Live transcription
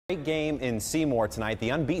Great game in Seymour tonight. The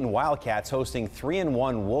unbeaten Wildcats hosting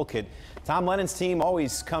 3-1 Wolcott. Tom Lennon's team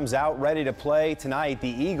always comes out ready to play. Tonight, the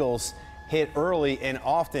Eagles hit early and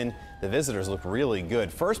often. The visitors look really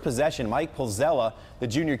good. First possession, Mike Polzella, the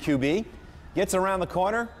junior QB, gets around the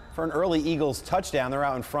corner for an early Eagles touchdown. They're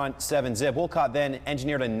out in front 7-zip. Wolcott then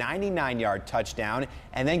engineered a 99-yard touchdown.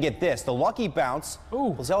 And then get this, the lucky bounce.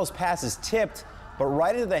 Polzella's pass is tipped, but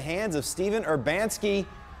right into the hands of Steven Urbanski,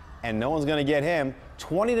 and no one's going to get him.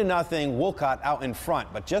 20-0, Wolcott out in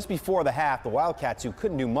front. But just before the half, the Wildcats, who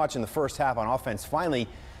couldn't do much in the first half on offense, finally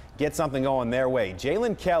get something going their way.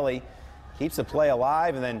 Jalen Kelly keeps the play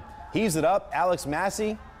alive and then heaves it up. Alex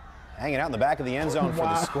Massey hanging out in the back of the end zone for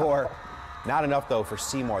the score. Not enough, though, for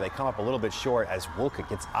Seymour. They come up a little bit short as Wolcott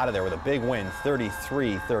gets out of there with a big win,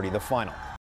 33-30, the final.